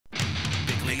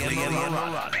Bickley and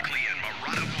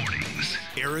Marotta Mornings.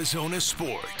 Arizona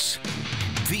Sports,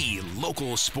 the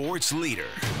local sports leader.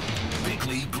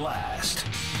 Bickley Blast.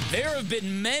 There have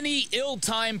been many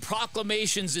ill-timed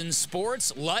proclamations in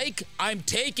sports, like, I'm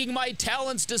taking my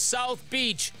talents to South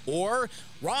Beach, or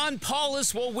Ron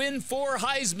Paulus will win 4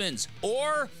 Heismans,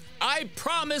 or I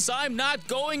promise I'm not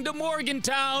going to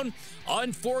Morgantown.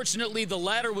 Unfortunately, the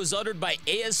latter was uttered by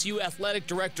ASU Athletic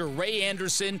Director Ray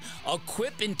Anderson, a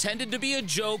quip intended to be a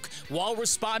joke while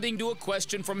responding to a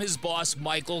question from his boss,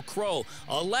 Michael Crow.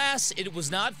 Alas, it was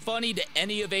not funny to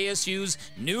any of ASU's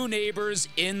new neighbors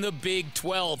in the Big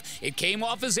 12. It came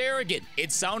off as arrogant.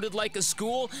 It sounded like a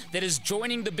school that is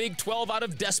joining the Big 12 out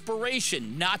of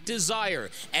desperation, not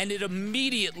desire. And it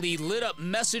immediately lit up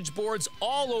message boards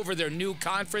all over their new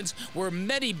conference, where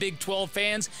many Big 12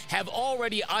 fans have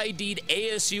already ID'd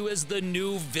ASU as the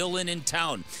new villain in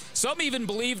town. Some even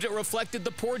believed it reflected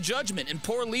the poor judgment and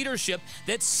poor leadership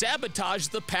that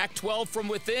sabotaged the Pac-12 from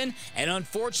within, and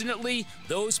unfortunately,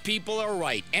 those people are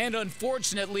right. And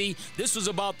unfortunately, this was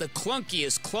about the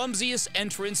clunkiest, clumsiest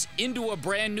entrance into a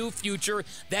brand new future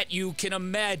that you can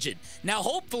imagine. Now,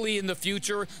 hopefully in the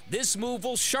future, this move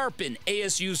will sharpen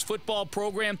ASU's football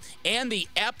program and the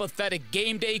apathetic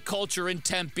game day culture in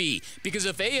Tempe. Because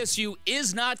if ASU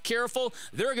is not careful,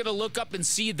 they're going to look up and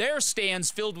see their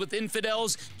stands filled with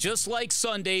infidels, just like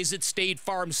Sundays at State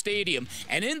Farm Stadium.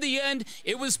 And in the end,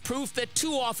 it was proof that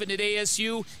too often at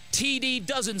ASU, TD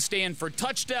doesn't stand for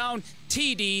touchdown,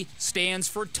 TD stands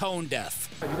for tone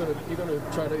deaf. You're gonna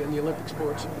try to, in the Olympic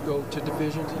sports, go to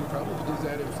divisions, and probably do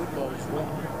that in football as well.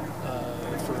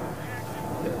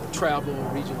 For travel,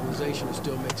 regionalization, it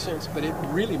still makes sense, but it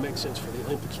really makes sense for the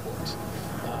Olympic sports.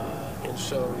 And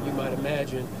so you might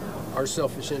imagine our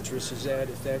selfish interest is that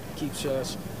if that keeps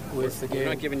us with the game. We're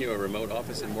not giving you a remote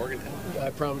office in Morgantown? I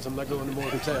promise I'm not going to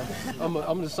Morgantown. I'm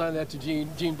going to sign that to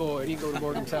Gene Boyd. He can go to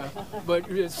Morgantown. But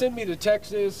send me to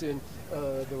Texas and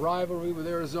the rivalry with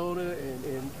Arizona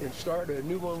and start a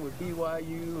new one with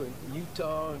BYU and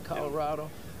Utah and Colorado.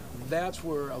 That's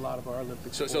where a lot of our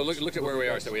Olympics. So look at where we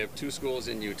are. So we have 2 schools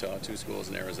in Utah, 2 schools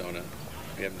in Arizona.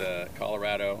 We have the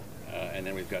Colorado. And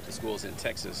then we've got the schools in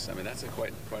Texas. I mean, that's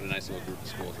quite a nice little group of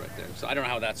schools right there. So I don't know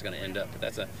how that's going to end up, but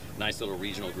that's a nice little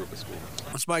regional group of schools.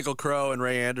 It's Michael Crow and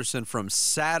Ray Anderson from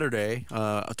Saturday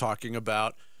talking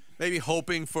about maybe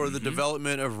hoping for the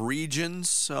development of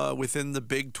regions within the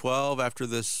Big 12 after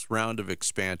this round of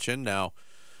expansion. Now,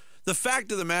 the fact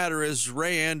of the matter is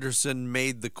Ray Anderson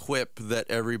made the quip that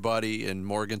everybody in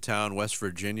Morgantown, West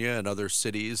Virginia, and other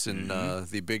cities in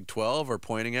the Big 12 are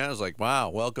pointing at. It's like, wow,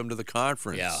 welcome to the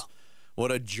conference. Yeah. What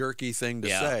a jerky thing to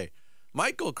say.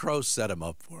 Michael Crow set him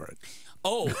up for it.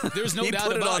 Oh, there's no he doubt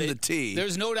put it about on it. the tee.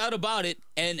 There's no doubt about it.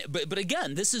 And but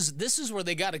again, this is where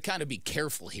they got to kind of be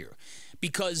careful here,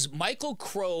 because Michael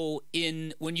Crow,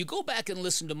 when you go back and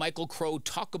listen to Michael Crow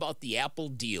talk about the Apple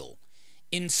deal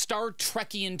in Star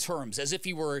Trekian terms, as if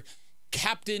he were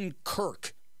Captain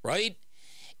Kirk, right?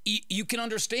 You can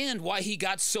understand why he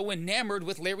got so enamored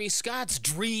with Larry Scott's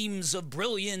dreams of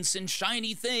brilliance and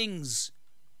shiny things,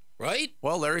 right?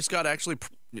 Well, Larry Scott actually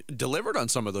delivered on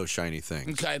some of those shiny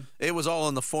things. Okay. It was all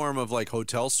in the form of like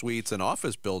hotel suites and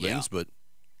office buildings, but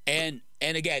and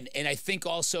again, and I think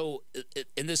also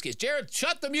in this case, Jared,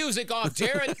 shut the music off,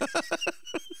 Jared.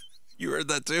 You heard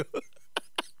that too?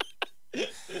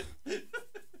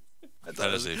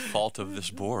 That is a fault of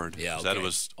this board. Yeah, okay. That it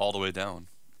was all the way down.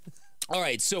 All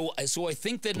right, so I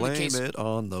think that in blame the case, it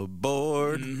on the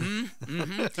board.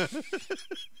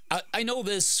 I know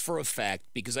this for a fact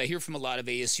because I hear from a lot of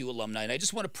ASU alumni, and I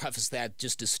just want to preface that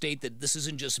just to state that this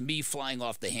isn't just me flying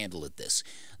off the handle at this.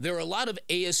 There are a lot of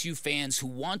ASU fans who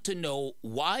want to know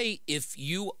why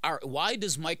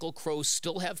does Michael Crow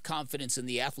still have confidence in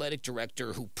the athletic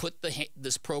director who put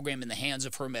this program in the hands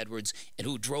of Herm Edwards and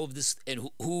who drove this and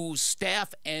whose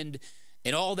staff and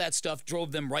all that stuff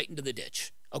drove them right into the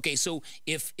ditch. Okay, so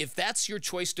if that's your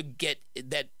choice to get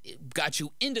that got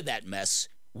you into that mess,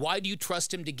 why do you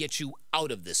trust him to get you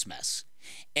out of this mess?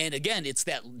 And again, it's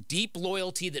that deep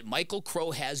loyalty that Michael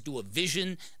Crow has to a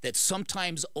vision that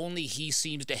sometimes only he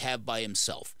seems to have by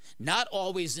himself, not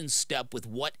always in step with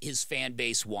what his fan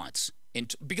base wants.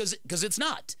 Because it's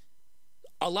not.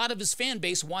 A lot of his fan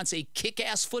base wants a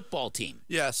kick-ass football team.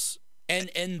 Yes. And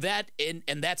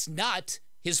that's not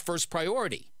his first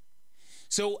priority.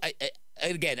 So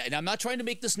again, and I'm not trying to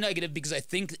make this negative because I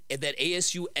think that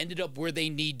ASU ended up where they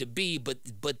need to be, but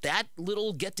that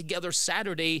little get-together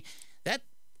Saturday,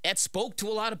 that spoke to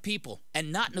a lot of people,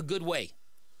 and not in a good way.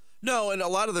 No, and a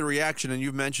lot of the reaction, and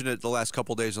you've mentioned it the last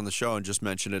couple of days on the show and just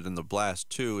mentioned it in the blast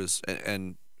too, is,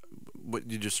 and what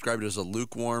you described it as a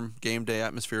lukewarm game day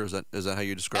atmosphere. Is that how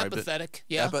you described Apathetic,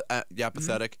 it? yeah.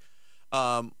 Apathetic.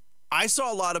 I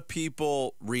saw a lot of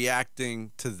people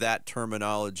reacting to that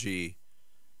terminology,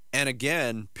 and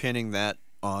again pinning that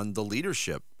on the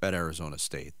leadership at Arizona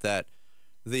State, that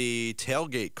the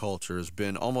tailgate culture has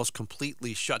been almost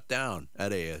completely shut down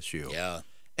at ASU. Yeah.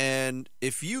 And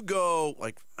if you go,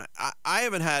 like, I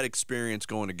haven't had experience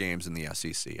going to games in the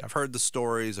SEC. I've heard the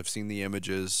stories. I've seen the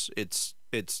images. It's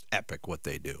epic what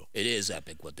they do. It is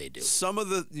epic what they do. Some of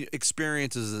the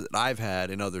experiences that I've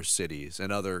had in other cities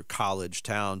and other college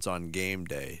towns on game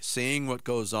day, seeing what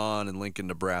goes on in Lincoln,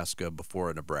 Nebraska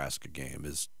before a Nebraska game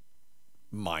is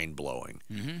mind-blowing.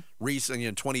 Recently,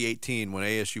 in 2018, when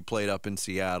ASU played up in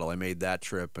Seattle, I made that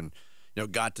trip and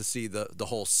got to see the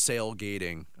whole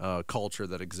sailgating culture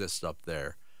that exists up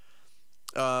there.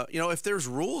 If there's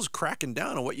rules cracking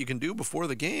down on what you can do before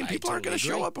the game, people aren't going to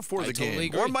show up before the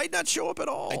game, or might not show up at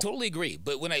all. I totally agree.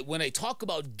 But when I talk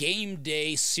about game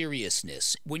day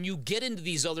seriousness, when you get into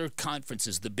these other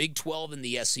conferences, the Big 12 and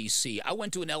the SEC, I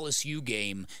went to an LSU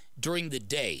game during the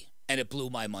day, and it blew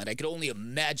my mind. I could only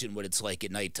imagine what it's like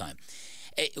at nighttime.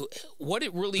 What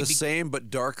it really same but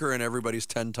darker, and everybody's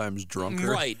 10 times drunker.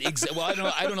 Right. Well,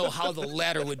 I don't know how the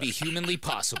latter would be humanly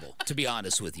possible, to be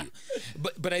honest with you.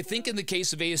 But I think in the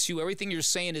case of ASU, everything you're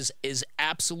saying is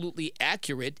absolutely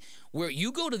accurate. Where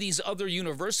you go to these other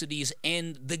universities,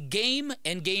 and the game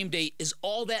and game day is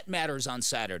all that matters on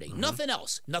Saturday. Nothing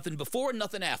else. Nothing before,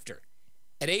 nothing after.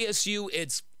 At ASU,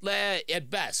 it's at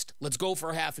best, let's go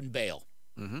for half and bail.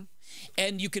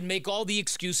 And you can make all the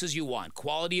excuses you want.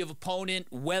 Quality of opponent,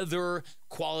 weather,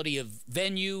 quality of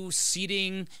venue,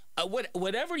 seating,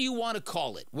 whatever you want to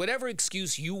call it, whatever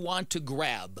excuse you want to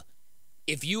grab.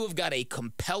 If you have got a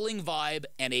compelling vibe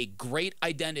and a great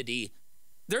identity,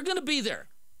 they're going to be there.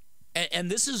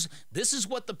 And this is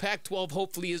what the Pac-12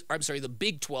 hopefully is. I'm sorry, the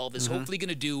Big 12 is hopefully going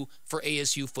to do for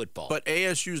ASU football. But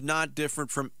ASU is not different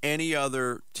from any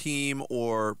other team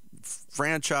or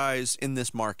franchise in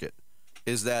this market.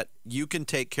 Is that you can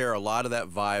take care of a lot of that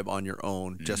vibe on your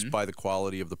own just by the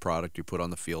quality of the product you put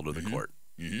on the field or the court.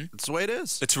 It's the way it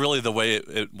is. It's really the way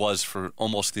it was for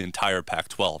almost the entire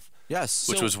Pac-12. Yes.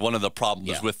 Which was one of the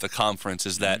problems with the conference,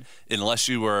 is that unless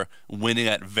you were winning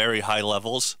at very high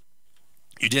levels,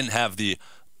 you didn't have the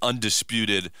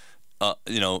undisputed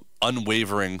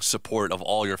unwavering support of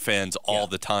all your fans all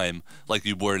the time, like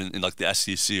you were in like the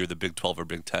SEC or the Big 12 or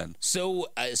Big 10. So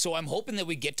I'm hoping that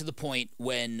we get to the point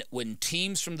when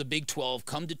teams from the Big 12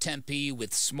 come to Tempe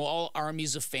with small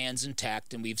armies of fans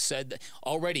intact, and we've said that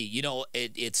already,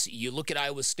 it's you look at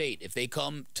Iowa State. If they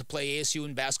come to play ASU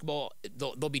in basketball,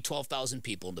 there'll be 12,000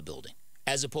 people in the building,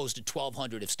 as opposed to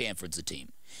 1,200 if Stanford's a team.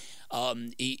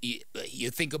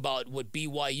 You think about what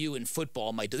BYU in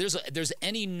football might do. There's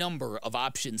any number of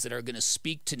options that are going to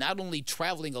speak to not only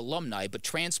traveling alumni, but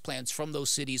transplants from those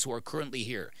cities who are currently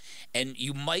here. And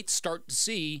you might start to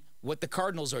see what the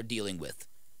Cardinals are dealing with,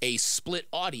 a split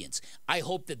audience. I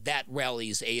hope that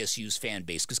rallies ASU's fan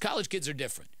base, because college kids are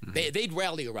different. They'd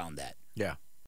rally around that. Yeah.